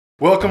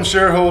Welcome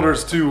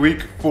shareholders to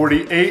week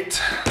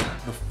 48,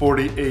 the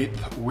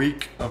 48th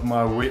week of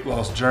my weight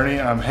loss journey.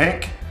 I'm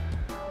Hank,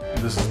 and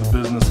this is the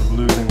business of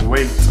losing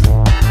weight.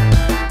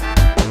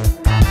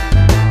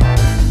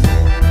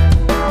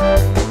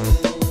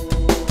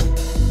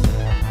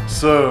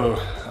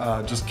 So,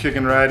 just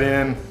kicking right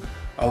in,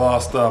 I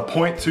lost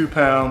 0.2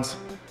 pounds.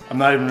 I'm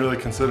not even really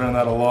considering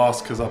that a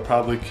loss because I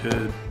probably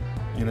could,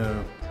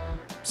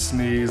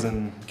 sneeze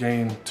and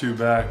gain 2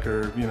 back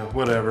or,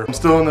 whatever. I'm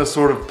still in this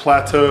sort of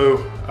plateau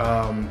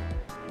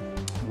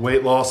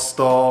weight loss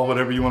stall,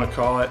 whatever you want to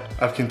call it.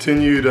 I've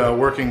continued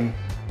working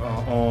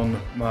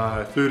on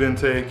my food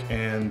intake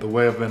and the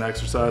way I've been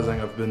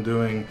exercising. I've been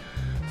doing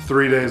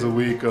 3 days a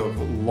week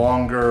of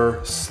longer,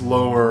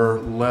 slower,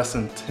 less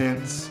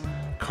intense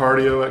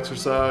cardio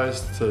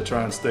exercise to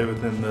try and stay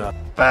within the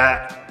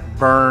fat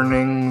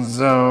burning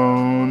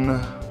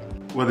zone.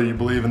 Whether you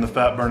believe in the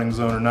fat burning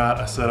zone or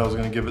not, I said I was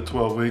going to give it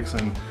 12 weeks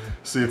and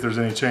see if there's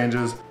any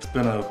changes. It's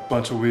been a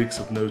bunch of weeks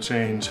of no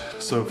change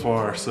so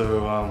far,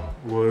 so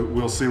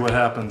we'll see what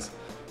happens.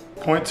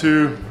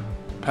 0.2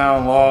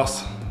 pound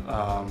loss,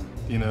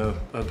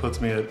 that puts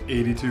me at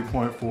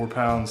 82.4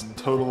 pounds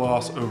total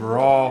loss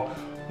overall.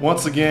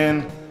 Once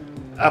again,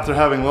 after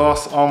having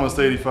lost almost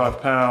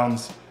 85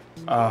 pounds,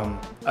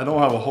 I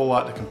don't have a whole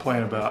lot to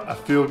complain about. I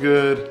feel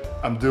good.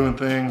 I'm doing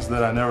things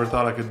that I never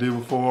thought I could do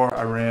before.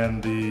 I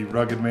ran the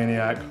Rugged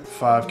Maniac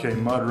 5K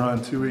mud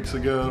run 2 weeks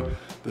ago.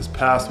 This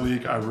past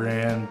week I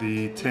ran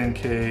the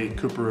 10K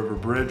Cooper River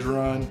Bridge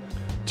run.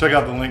 Check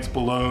out the links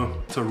below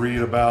to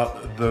read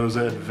about those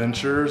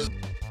adventures.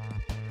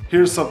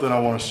 Here's something I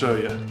want to show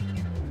you.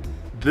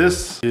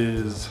 This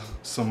is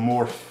some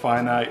more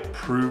finite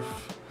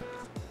proof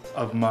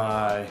of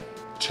my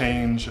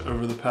change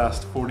over the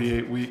past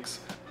 48 weeks.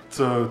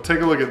 So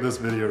take a look at this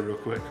video real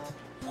quick.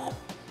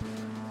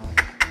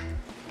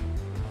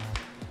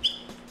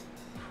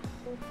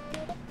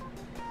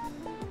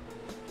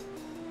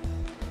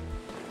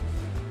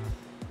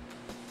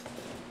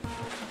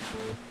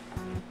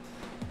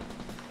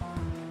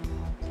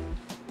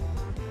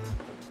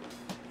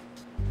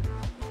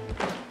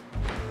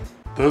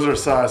 Those are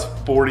size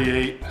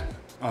 48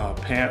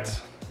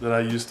 pants that I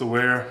used to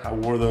wear. I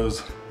wore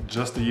those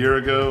just a year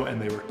ago and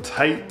they were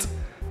tight.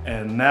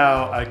 And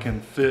now I can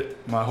fit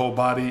my whole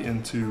body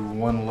into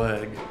one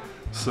leg.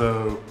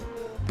 So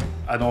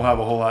I don't have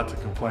a whole lot to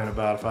complain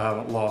about if I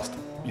haven't lost,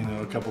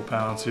 a couple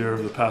pounds here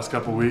over the past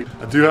couple weeks.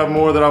 I do have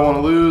more that I want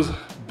to lose,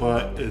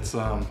 but it's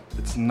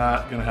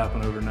not gonna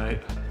happen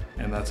overnight,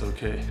 and that's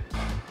okay.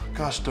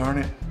 Gosh darn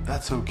it,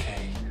 that's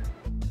okay.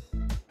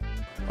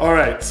 All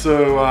right,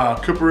 so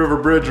Cooper River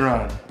Bridge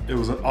Run. It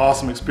was an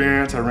awesome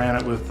experience. I ran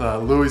it with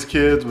Louie's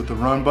kids, with the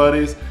Run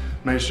Buddies.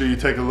 Make sure you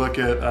take a look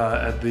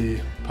at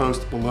the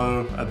post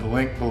below, at the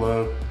link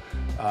below,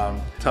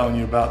 telling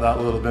you about that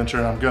little adventure.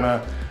 And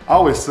I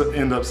always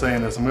end up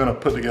saying this, I'm gonna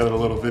put together a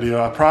little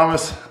video. I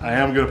promise I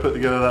am gonna put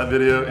together that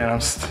video, and I'm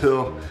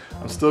still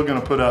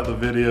gonna put out the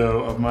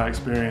video of my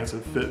experience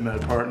at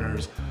FitMed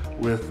Partners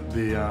with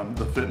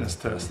the fitness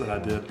test that I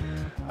did.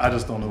 I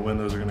just don't know when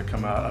those are gonna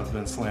come out. I've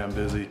been slam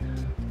busy,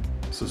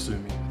 so sue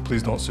me.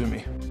 Please don't sue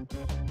me.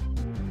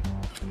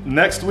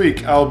 Next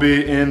week, I'll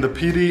be in the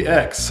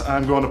PDX.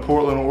 I'm going to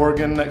Portland,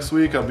 Oregon next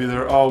week. I'll be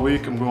there all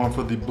week. I'm going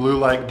for the Blue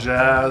Like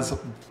Jazz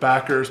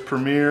Backers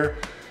premiere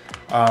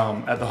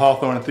at the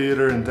Hawthorne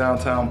Theater in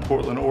downtown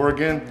Portland,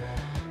 Oregon.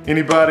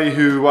 Anybody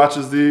who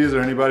watches these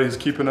or anybody who's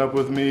keeping up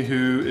with me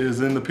who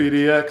is in the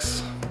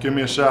PDX, give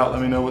me a shout.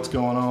 Let me know what's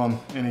going on.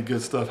 Any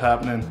good stuff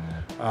happening.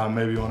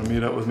 Maybe you want to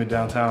meet up with me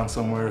downtown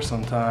somewhere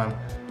sometime.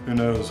 Who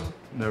knows?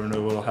 Never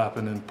know what'll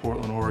happen in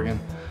Portland, Oregon.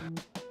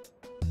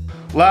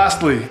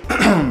 Lastly,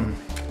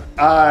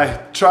 I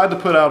tried to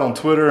put out on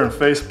Twitter and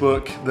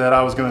Facebook that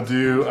I was going to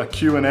do a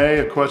Q&A,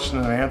 a question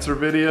and answer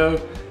video,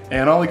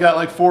 and only got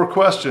like 4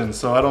 questions.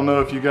 So I don't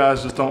know if you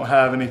guys just don't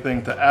have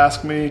anything to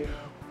ask me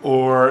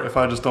or if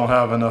I just don't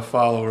have enough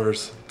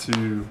followers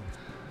to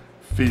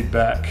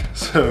feedback.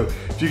 So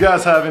if you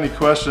guys have any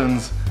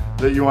questions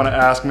that you want to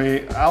ask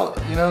me,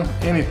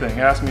 anything,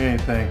 ask me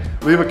anything.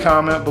 Leave a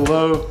comment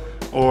below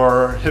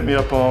or hit me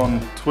up on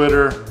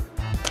Twitter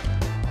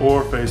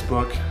or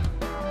Facebook.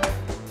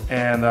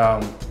 And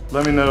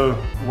let me know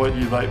what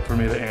you'd like for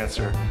me to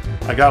answer.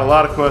 I got a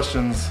lot of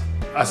questions.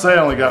 I say I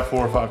only got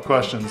 4 or 5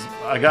 questions.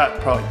 I got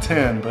probably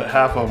 10, but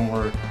half of them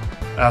were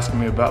asking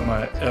me about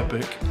my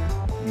epic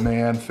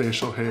man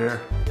facial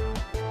hair.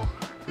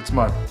 It's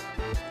my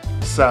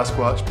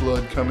Sasquatch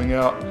blood coming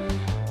out.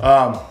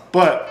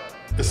 But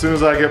as soon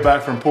as I get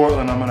back from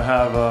Portland, I'm gonna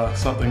have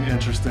something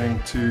interesting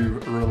to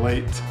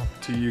relate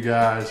to you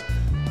guys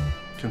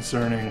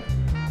concerning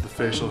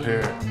facial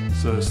hair,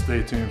 so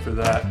stay tuned for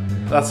that.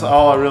 That's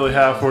all I really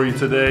have for you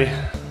today.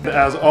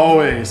 As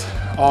always,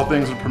 all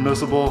things are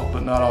permissible,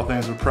 but not all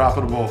things are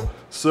profitable.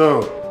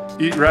 So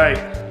eat right,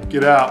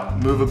 get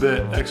out, move a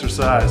bit,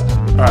 exercise.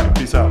 All right,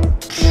 peace out.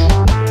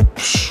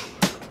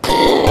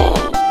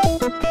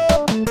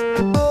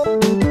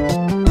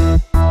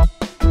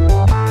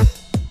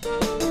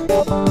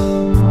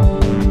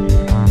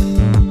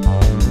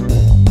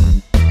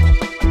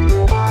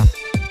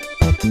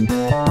 you.